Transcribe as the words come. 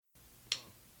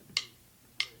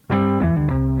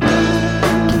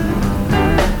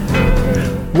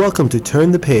Welcome to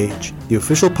Turn the Page, the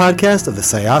official podcast of the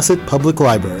Syosset Public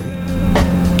Library.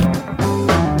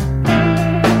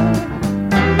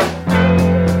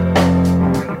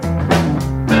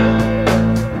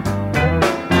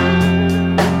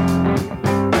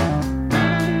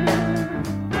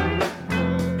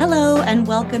 Hello, and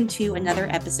welcome to another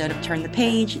episode of Turn the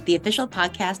Page, the official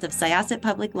podcast of Syosset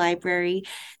Public Library.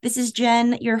 This is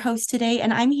Jen, your host today,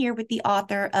 and I'm here with the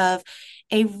author of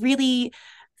a really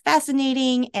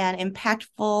fascinating and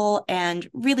impactful and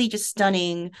really just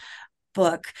stunning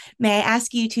book. May I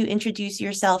ask you to introduce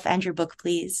yourself and your book,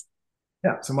 please?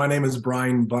 Yeah, so my name is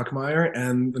Brian Buckmeyer,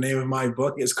 and the name of my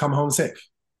book is Come Home Safe.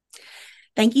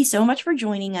 Thank you so much for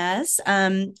joining us.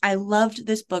 I loved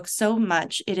this book so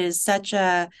much. It is such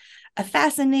a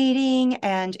fascinating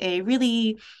and a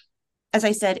really, as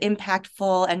I said,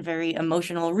 impactful and very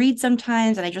emotional read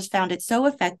sometimes. And I just found it so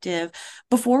effective.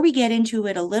 Before we get into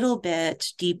it a little bit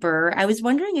deeper, I was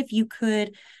wondering if you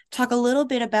could talk a little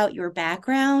bit about your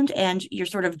background and your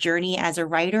sort of journey as a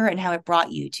writer and how it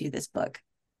brought you to this book.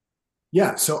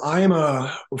 Yeah, so I am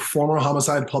a former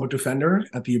homicide public defender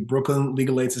at the Brooklyn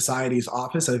Legal Aid Society's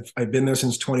office. I've been there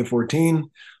since 2014.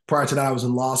 Prior to that, I was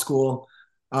in law school.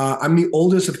 I'm the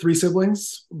oldest of three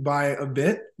siblings by a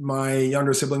bit. My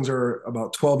younger siblings are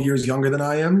about 12 years younger than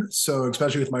I am. So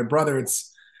especially with my brother,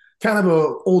 it's kind of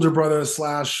a older brother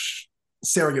slash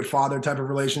surrogate father type of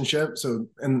relationship. So,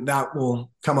 and that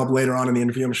will come up later on in the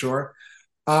interview, I'm sure.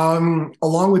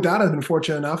 Along with that, I've been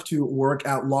fortunate enough to work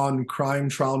at Law and Crime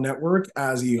Trial Network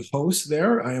as a host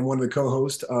there. I am one of the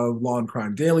co-hosts of Law and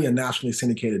Crime Daily, a nationally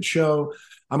syndicated show.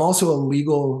 I'm also a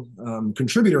legal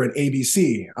contributor at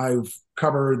ABC. I've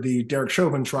covered the Derek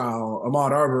Chauvin trial,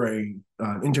 Ahmaud Arbery,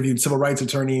 interviewed civil rights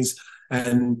attorneys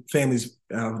and families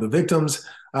of the victims,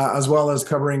 as well as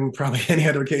covering probably any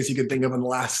other case you could think of in the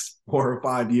last 4 or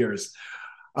 5 years.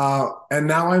 And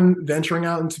now I'm venturing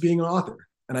out into being an author.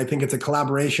 And I think it's a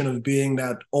collaboration of being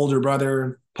that older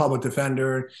brother, public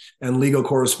defender, and legal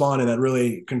correspondent that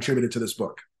really contributed to this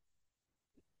book.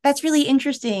 That's really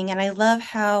interesting. And I love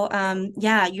how,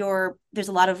 there's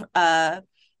a lot of,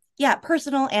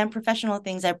 personal and professional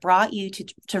things that brought you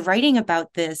to writing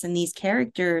about this and these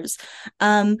characters.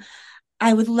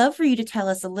 I would love for you to tell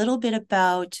us a little bit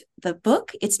about the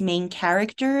book, its main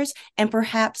characters, and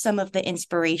perhaps some of the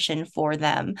inspiration for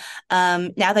them. Now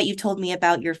that you've told me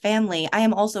about your family, I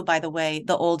am also, by the way,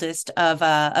 the oldest of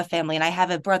a family, and I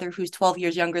have a brother who's 12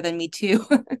 years younger than me too.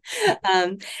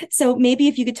 So maybe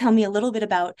if you could tell me a little bit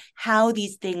about how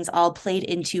these things all played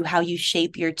into how you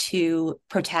shape your two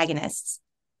protagonists.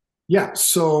 Yeah,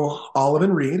 so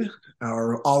Olive Reed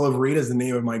is the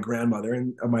name of my grandmother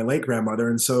and of my late grandmother.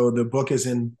 And so the book is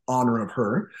in honor of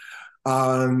her.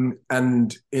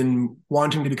 And in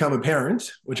wanting to become a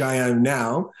parent, which I am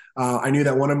now, I knew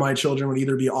that one of my children would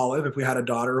either be Olive if we had a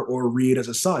daughter or Reed as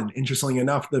a son. Interestingly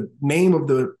enough, the name of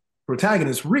the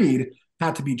protagonist, Reed,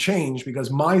 had to be changed because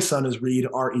my son is Reed,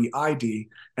 R-E-I-D,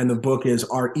 and the book is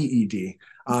R-E-E-D.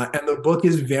 And the book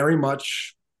is very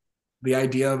much the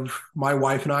idea of my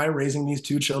wife and I raising these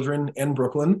two children in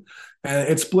Brooklyn. And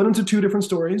it's split into two different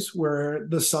stories where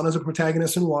the son is a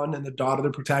protagonist in one and the daughter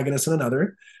the protagonist in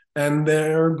another. And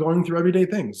they're going through everyday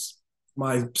things.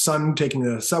 My son taking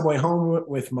the subway home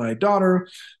with my daughter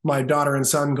and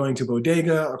son going to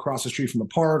Bodega across the street from the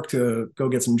park to go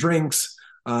get some drinks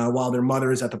while their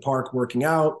mother is at the park working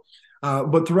out.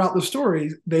 But throughout the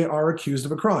story, they are accused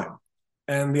of a crime.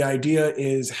 And the idea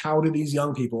is, how do these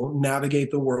young people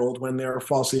navigate the world when they're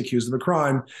falsely accused of a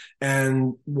crime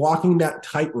and walking that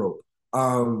tightrope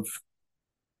of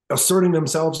asserting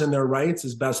themselves and their rights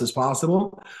as best as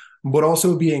possible, but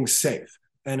also being safe.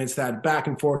 And it's that back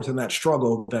and forth and that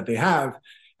struggle that they have.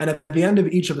 And at the end of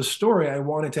each of the story, I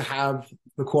wanted to have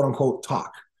the quote unquote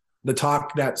talk, the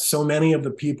talk that so many of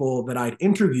the people that I'd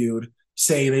interviewed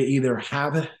say they either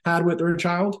have had with their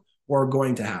child or are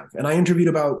going to have. And I interviewed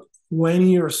about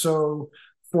 20 or so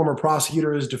former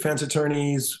prosecutors, defense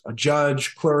attorneys, a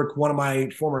judge, clerk, one of my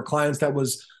former clients that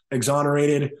was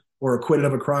exonerated or acquitted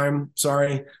of a crime,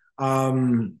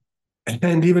 and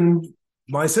even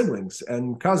my siblings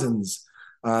and cousins.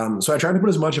 So I tried to put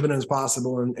as much of it in as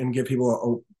possible and give people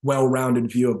a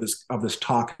well-rounded view of this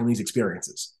talk and these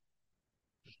experiences.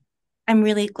 I'm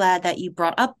really glad that you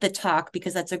brought up the talk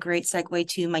because that's a great segue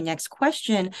to my next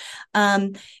question.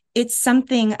 It's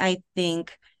something I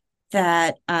think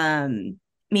that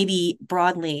maybe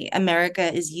broadly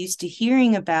America is used to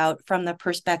hearing about from the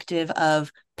perspective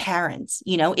of parents,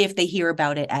 if they hear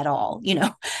about it at all,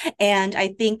 And I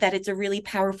think that it's a really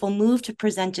powerful move to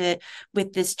present it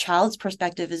with this child's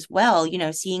perspective as well,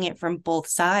 seeing it from both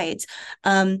sides.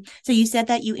 So you said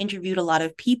that you interviewed a lot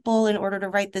of people in order to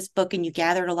write this book and you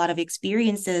gathered a lot of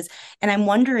experiences. And I'm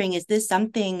wondering, is this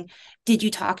something, did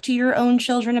you talk to your own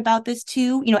children about this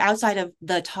too? Outside of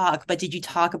the talk, but did you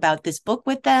talk about this book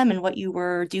with them and what you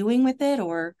were doing with it,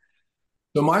 or?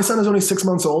 So my son is only 6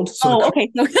 months old. So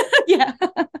okay. Yeah.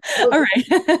 All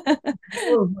right.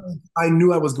 I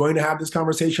knew I was going to have this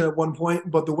conversation at one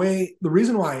point, but the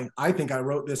reason why I think I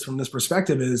wrote this from this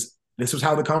perspective is this was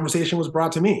how the conversation was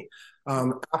brought to me.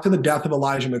 After the death of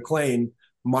Elijah McClain,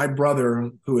 my brother,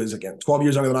 who is again 12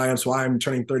 years younger than I am, so I'm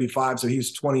turning 35, so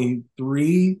he's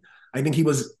 23. I think he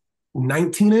was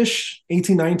 19-ish,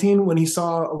 18, 19 when he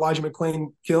saw Elijah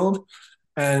McClain killed.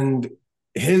 And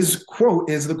his quote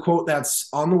is the quote that's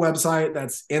on the website,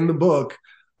 that's in the book.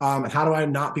 How do I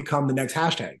not become the next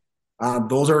hashtag?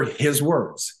 Those are his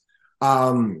words.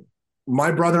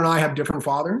 My brother and I have different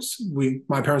fathers.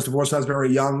 My parents divorced when I was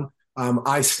very young.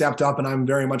 I stepped up and I'm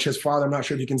very much his father. I'm not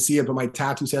sure if you can see it, but my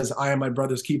tattoo says, I am my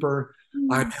brother's keeper.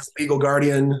 I'm his legal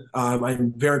guardian.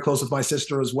 I'm very close with my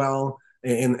sister as well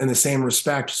in the same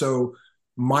respect. So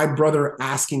my brother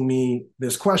asking me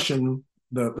this question,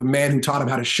 the man who taught him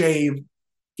how to shave,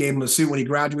 gave him a suit when he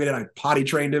graduated, I potty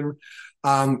trained him.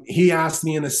 He asked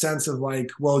me in the sense of like,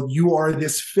 well, you are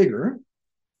this figure.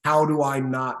 How do I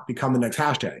not become the next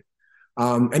hashtag?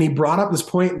 And he brought up this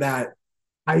point that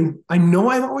I know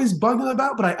I've always bugged him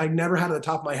about, but I never had at the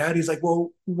top of my head. He's like,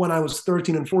 well, when I was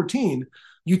 13 and 14,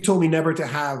 you told me never to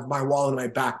have my wallet in my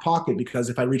back pocket because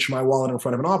if I reach my wallet in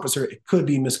front of an officer, it could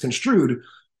be misconstrued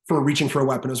for reaching for a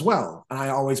weapon as well. And I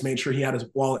always made sure he had his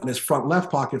wallet in his front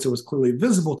left pocket so it was clearly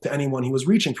visible to anyone he was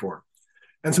reaching for.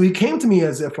 And so he came to me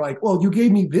as if like, well, you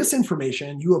gave me this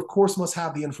information. You, of course, must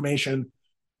have the information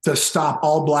to stop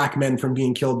all Black men from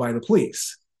being killed by the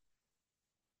police.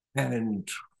 And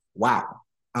wow.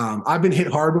 I've been hit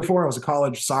hard before. I was a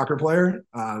college soccer player,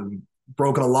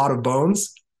 broken a lot of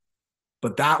bones,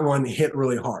 but that one hit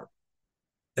really hard.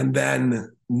 And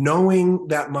then knowing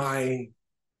that my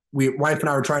wife and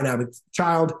I were trying to have a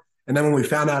child, and then when we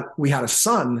found out we had a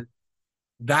son,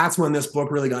 that's when this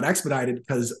book really got expedited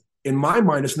because in my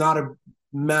mind, it's not a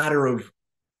matter of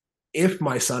if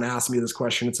my son asked me this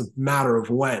question, it's a matter of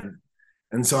when.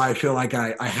 And so I feel like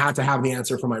I had to have the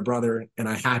answer for my brother and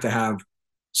I had to have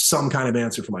some kind of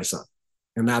answer for my son.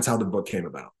 And that's how the book came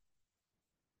about.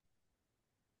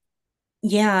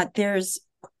 Yeah, there's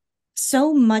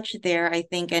so much there, I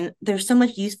think, and there's so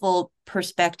much useful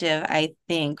perspective, I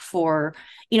think, for,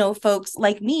 folks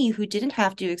like me who didn't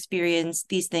have to experience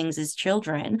these things as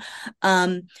children.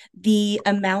 The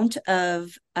amount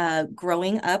of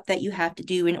growing up that you have to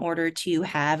do in order to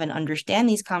have and understand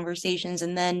these conversations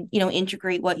and then,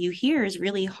 integrate what you hear is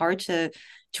really hard to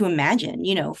imagine,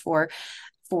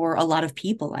 for a lot of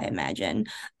people, I imagine.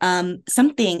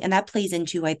 Something, and that plays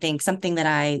into, I think, something that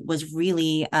I was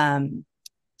really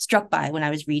struck by when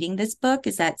I was reading this book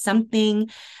is that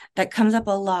something that comes up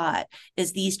a lot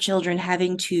is these children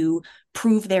having to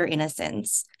prove their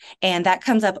innocence. And that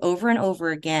comes up over and over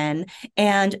again.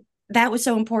 And that was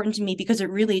so important to me because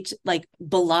it really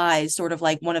belies sort of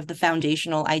like one of the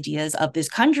foundational ideas of this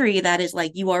country that is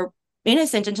like, you are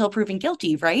innocent until proven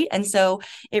guilty, right? And so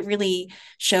it really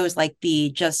shows like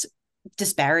the just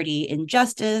disparity in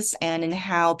justice and in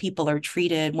how people are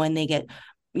treated when they get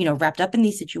wrapped up in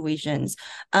these situations.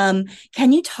 Can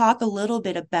you talk a little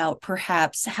bit about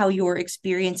perhaps how your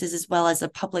experiences as well as a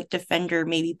public defender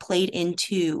maybe played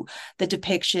into the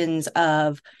depictions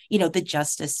of, the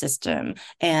justice system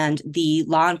and the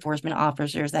law enforcement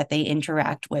officers that they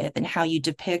interact with and how you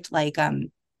depict the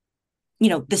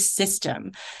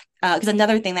system? Because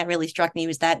another thing that really struck me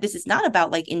was that this is not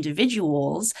about like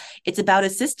individuals, it's about a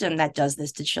system that does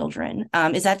this to children.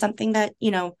 Is that something that,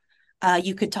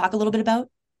 you could talk a little bit about?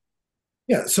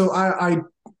 Yeah, so I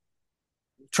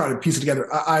try to piece it together.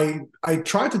 I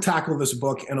tried to tackle this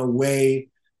book in a way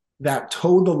that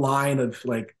towed the line of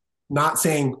like not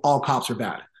saying all cops are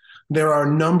bad. There are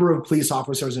a number of police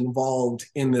officers involved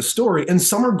in this story, and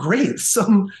some are great.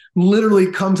 Some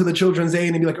literally come to the children's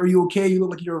aid and be like, "Are you okay? You look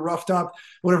like you're roughed up,"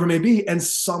 whatever it may be. And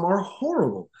some are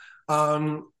horrible.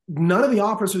 None of the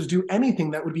officers do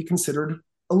anything that would be considered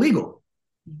illegal.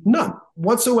 None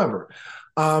whatsoever.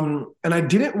 And I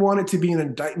didn't want it to be an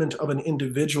indictment of an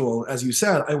individual, as you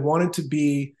said. I wanted to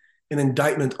be an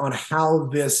indictment on how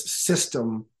this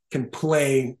system can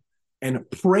play and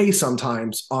prey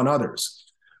sometimes on others.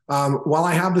 While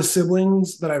I have the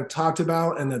siblings that I've talked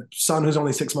about and the son who's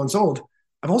only 6 months old,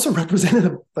 I've also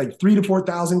represented like 3,000 to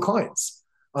 4,000 clients.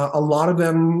 a lot of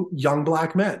them young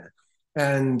Black men.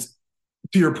 And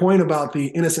to your point about the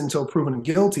innocent until proven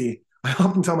guilty, I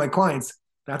often tell my clients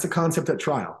that's a concept at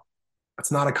trial.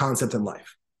 That's not a concept in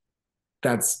life.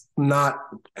 That's not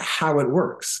how it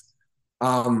works.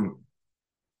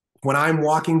 When I'm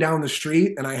walking down the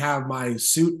street and I have my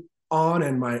suit on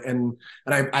and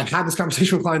I've had this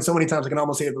conversation with clients so many times I can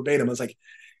almost say it verbatim. It's like,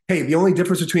 hey, the only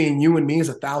difference between you and me is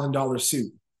 $1,000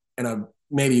 suit and a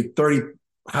maybe 30.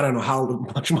 I don't know how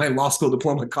much my law school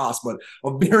diploma cost, but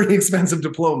a very expensive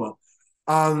diploma.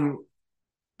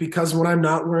 Because when I'm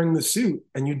not wearing the suit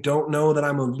and you don't know that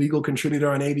I'm a legal contributor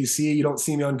on ABC, you don't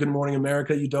see me on Good Morning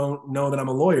America, you don't know that I'm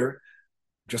a lawyer,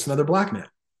 just another Black man.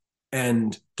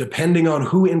 And depending on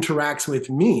who interacts with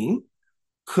me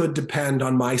could depend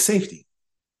on my safety.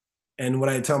 And what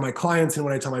I tell my clients and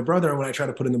what I tell my brother and what I try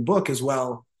to put in the book as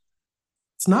well,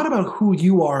 it's not about who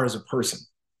you are as a person.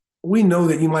 We know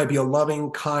that you might be a loving,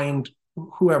 kind,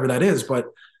 whoever that is, but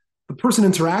the person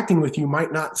interacting with you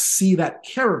might not see that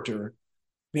character.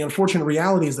 The unfortunate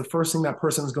reality is the first thing that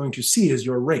person is going to see is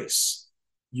your race,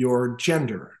 your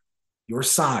gender, your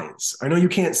size. I know you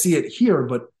can't see it here,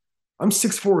 but I'm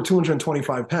 6'4",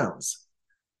 225 pounds.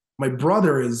 My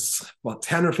brother is about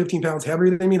 10 or 15 pounds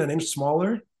heavier than me and an inch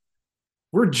smaller.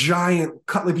 We're giant.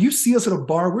 If you see us at a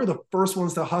bar, we're the first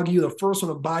ones to hug you, the first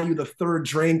one to buy you the third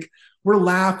drink. We're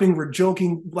laughing, we're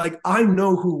joking. Like, I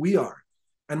know who we are.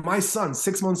 And my son,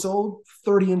 6 months old,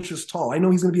 30 inches tall. I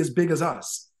know he's going to be as big as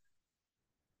us.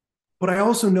 But I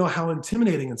also know how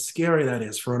intimidating and scary that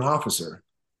is for an officer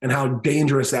and how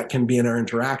dangerous that can be in our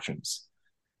interactions.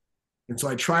 And so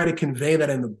I try to convey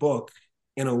that in the book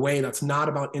in a way that's not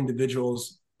about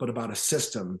individuals, but about a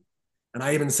system. And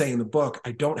I even say in the book,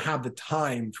 I don't have the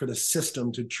time for the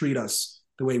system to treat us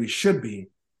the way we should be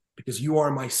because you are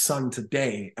my son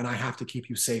today and I have to keep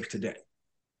you safe today.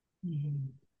 Mm-hmm.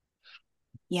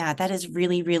 Yeah, that is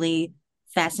really, really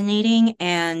fascinating.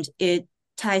 And it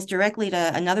ties directly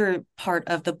to another part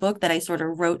of the book that I sort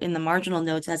of wrote in the marginal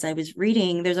notes as I was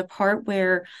reading. There's a part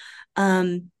where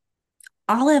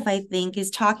Olive, I think, is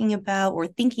talking about or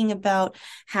thinking about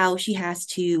how she has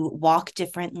to walk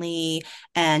differently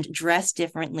and dress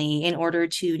differently in order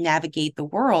to navigate the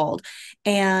world.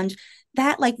 And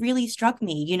that like really struck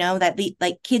me, you know, that the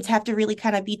like kids have to really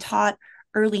kind of be taught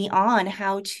early on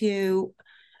how to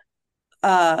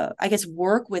I guess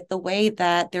work with the way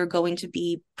that they're going to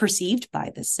be perceived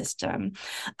by the system.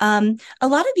 A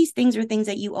lot of these things are things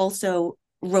that you also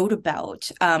wrote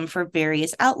about for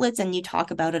various outlets, and you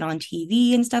talk about it on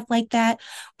TV and stuff like that.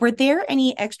 Were there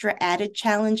any extra added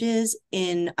challenges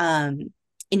in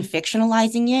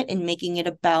fictionalizing it and making it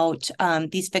about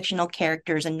these fictional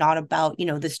characters and not about, you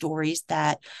know, the stories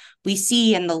that we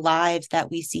see and the lives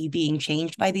that we see being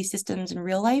changed by these systems in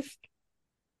real life?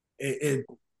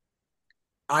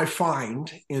 I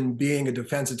find in being a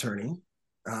defense attorney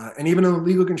and even a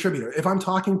legal contributor, if I'm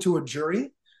talking to a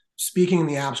jury, speaking in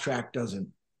the abstract doesn't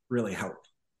really help.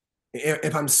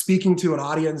 If I'm speaking to an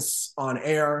audience on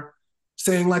air,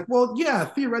 saying like, well, yeah,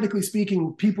 theoretically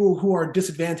speaking, people who are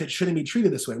disadvantaged shouldn't be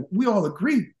treated this way. We all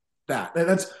agree that.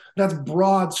 That's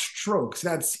broad strokes.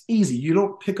 That's easy. You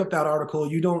don't pick up that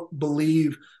article. You don't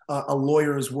believe a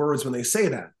lawyer's words when they say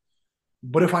that.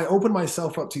 But if I open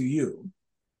myself up to you,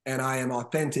 and I am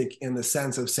authentic in the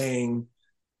sense of saying,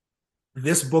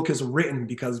 this book is written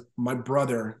because my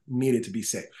brother needed to be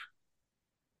safe.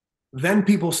 Then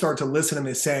people start to listen and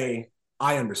they say,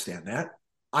 I understand that.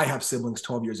 I have siblings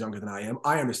 12 years younger than I am.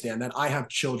 I understand that. I have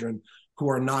children who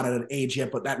are not at an age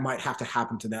yet, but that might have to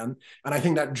happen to them. And I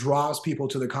think that draws people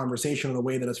to the conversation in a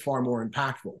way that is far more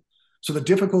impactful. So the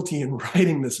difficulty in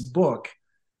writing this book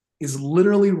is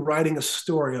literally writing a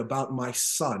story about my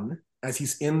son as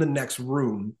he's in the next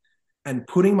room and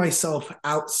putting myself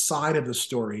outside of the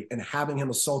story and having him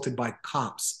assaulted by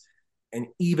cops and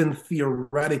even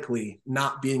theoretically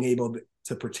not being able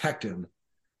to protect him.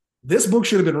 This book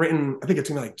should have been written, I think it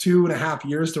took me like 2.5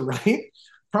 years to write.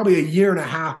 Probably 1.5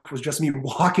 years was just me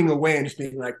walking away and just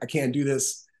being like, I can't do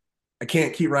this. I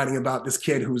can't keep writing about this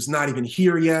kid who's not even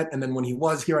here yet. And then when he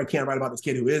was here, I can't write about this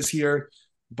kid who is here.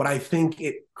 But I think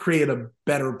it created a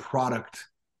better product.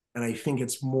 And I think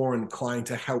it's more inclined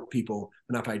to help people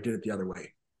than if I did it the other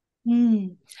way.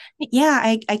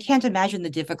 Yeah, I can't imagine the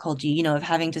difficulty, you know, of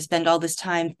having to spend all this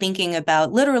time thinking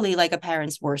about literally like a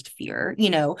parent's worst fear, you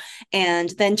know, and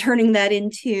then turning that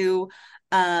into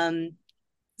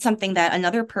something that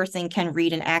another person can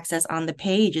read and access on the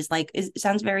page is like, it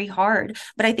sounds very hard.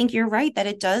 But I think you're right that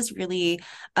it does really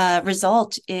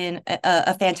result in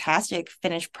a fantastic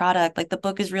finished product. Like the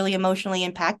book is really emotionally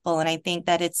impactful. And I think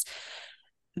that it's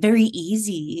very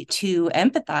easy to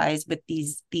empathize with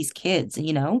these kids,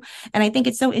 you know. And I think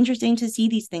it's so interesting to see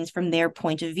these things from their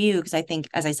point of view, because I think,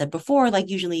 as I said before, like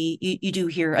usually you do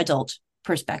hear adult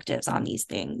perspectives on these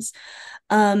things.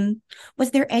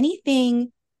 Was there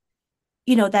anything,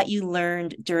 you know, that you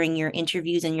learned during your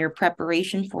interviews and your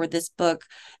preparation for this book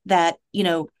that, you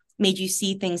know, made you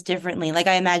see things differently? Like,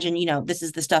 I imagine, you know, this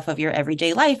is the stuff of your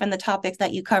everyday life and the topics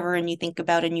that you cover and you think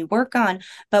about and you work on.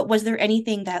 But was there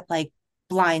anything that like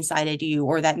blindsided you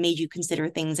or that made you consider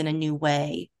things in a new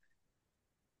way?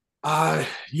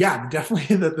 Yeah,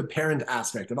 definitely the parent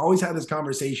aspect. I've always had this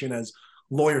conversation as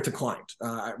lawyer to client.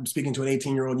 I'm speaking to an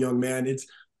 18-year-old young man. It's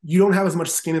you don't have as much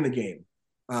skin in the game.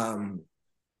 Um,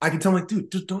 I can tell him like,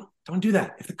 dude, just don't do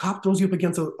that. If the cop throws you up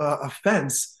against a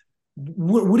fence,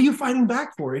 what are you fighting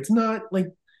back for? It's not like,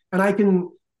 and I can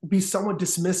be somewhat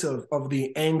dismissive of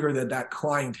the anger that that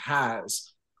client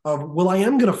has of, well, I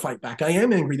am going to fight back. I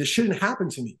am angry. This shouldn't happen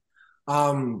to me.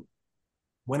 Um,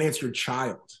 when it's your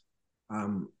child,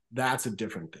 that's a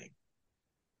different thing.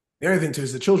 The other thing too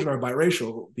is the children are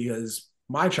biracial because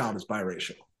my child is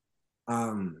biracial.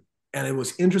 And it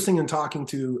was interesting in talking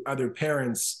to other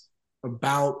parents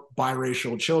about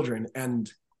biracial children. And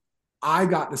I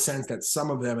got the sense that some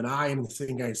of them, and I even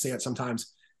think I say it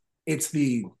sometimes, it's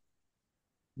the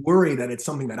worry that it's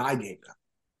something that I gave them.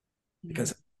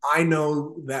 Because I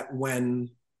know that when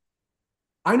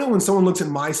someone looks at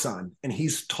my son and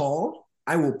he's tall,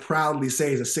 I will proudly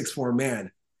say he's a 6'4"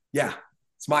 man. Yeah,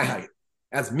 it's my height.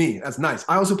 That's me. That's nice.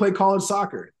 I also played college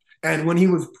soccer. And when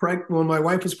when my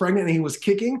wife was pregnant and he was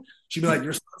kicking, she'd be like,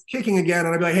 "Your son's kicking again."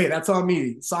 And I'd be like, "Hey, that's on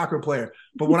me, soccer player."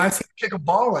 But when I see him kick a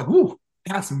ball, I'm like, "Whoo,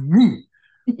 that's me."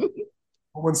 But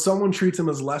when someone treats him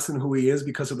as less than who he is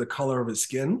because of the color of his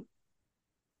skin,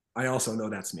 I also know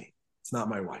that's me. It's not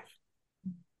my wife.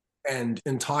 And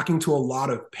in talking to a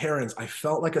lot of parents, I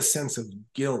felt like a sense of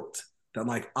guilt that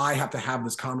like I have to have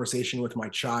this conversation with my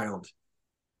child,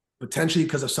 potentially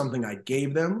because of something I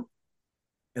gave them.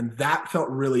 And that felt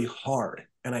really hard.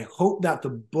 And I hope that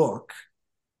the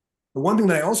one thing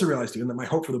that I also realized too, and that my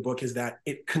hope for the book is that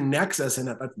it connects us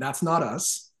and that's not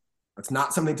us. That's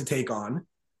not something to take on.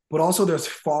 But also there's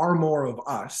far more of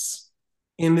us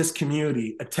in this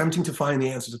community attempting to find the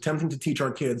answers, attempting to teach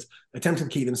our kids, attempting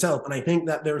to keep themselves. And I think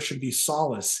that there should be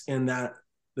solace in that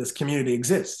this community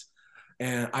exists.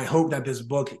 And I hope that this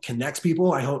book connects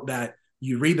people. I hope that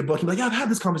you read the book and be like, yeah, I've had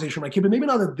this conversation with my kid, but maybe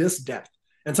not at this depth.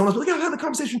 And someone's like, yeah, I've had the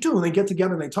conversation too. And they get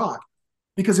together and they talk.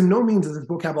 Because in no means does this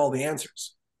book have all the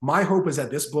answers. My hope is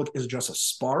that this book is just a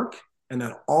spark and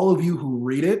that all of you who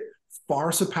read it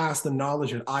far surpass the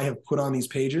knowledge that I have put on these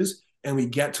pages, and we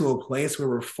get to a place where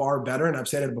we're far better. And I've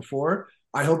said it before,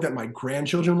 I hope that my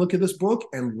grandchildren look at this book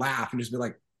and laugh and just be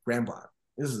like, "Grandpa,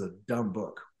 this is a dumb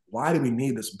book. Why do we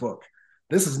need this book?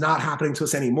 This is not happening to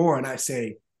us anymore." And I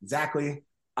say, exactly,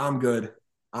 I'm good,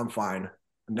 I'm fine.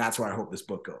 And that's where I hope this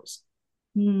book goes.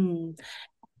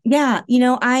 Yeah, you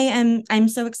know, I'm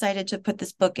so excited to put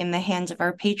this book in the hands of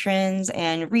our patrons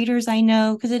and readers, I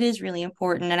know, because it is really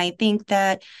important. And I think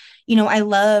that, you know, I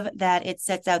love that it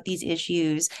sets out these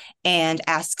issues and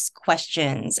asks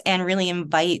questions and really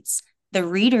invites the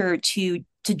reader to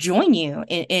join you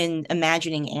in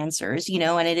imagining answers, you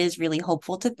know. And it is really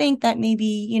hopeful to think that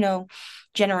maybe, you know,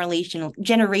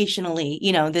 generationally,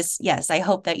 you know, this, yes, I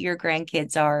hope that your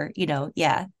grandkids are, you know,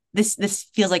 yeah, this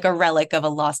feels like a relic of a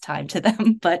lost time to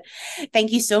them. But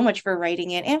thank you so much for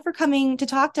writing it and for coming to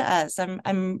talk to us.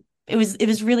 It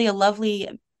was really a lovely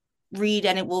read,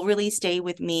 and it will really stay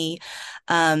with me.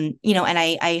 You know, and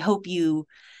I hope you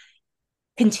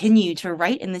continue to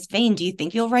write in this vein. Do you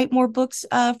think you'll write more books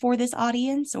for this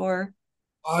audience, or?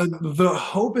 The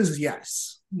hope is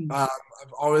yes. I've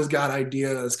always got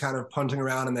ideas kind of punting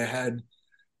around in the head.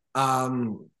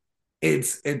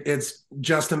 It's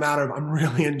just a matter of I'm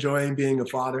really enjoying being a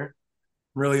father,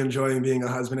 really enjoying being a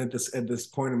husband at this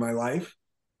point in my life.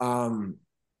 The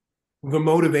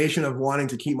motivation of wanting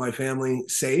to keep my family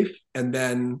safe, and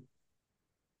then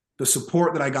the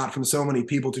support that I got from so many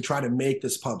people to try to make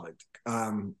this public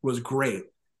was great.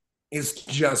 It's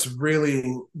just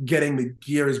really getting the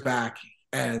gears back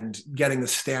and getting the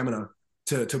stamina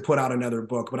to put out another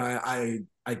book. But I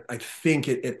think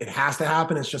it has to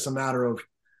happen. It's just a matter of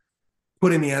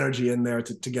putting the energy in there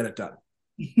to get it done.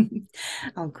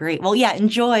 Oh, great. Well, yeah,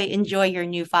 enjoy your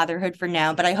new fatherhood for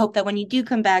now. But I hope that when you do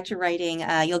come back to writing,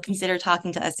 you'll consider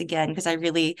talking to us again, because I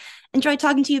really enjoyed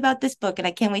talking to you about this book, and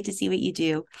I can't wait to see what you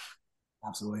do.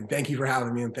 Absolutely. And thank you for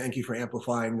having me, and thank you for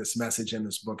amplifying this message in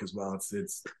this book as well.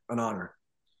 It's an honor.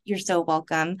 You're so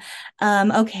welcome.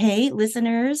 Okay,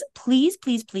 listeners, please,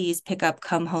 please, please pick up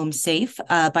Come Home Safe.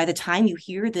 By the time you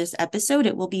hear this episode,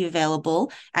 it will be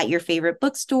available at your favorite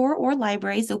bookstore or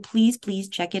library. So please, please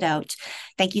check it out.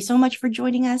 Thank you so much for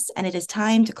joining us. And it is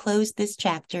time to close this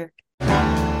chapter.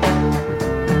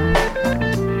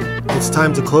 It's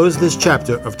time to close this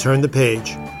chapter of Turn the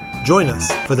Page. Join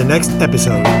us for the next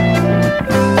episode.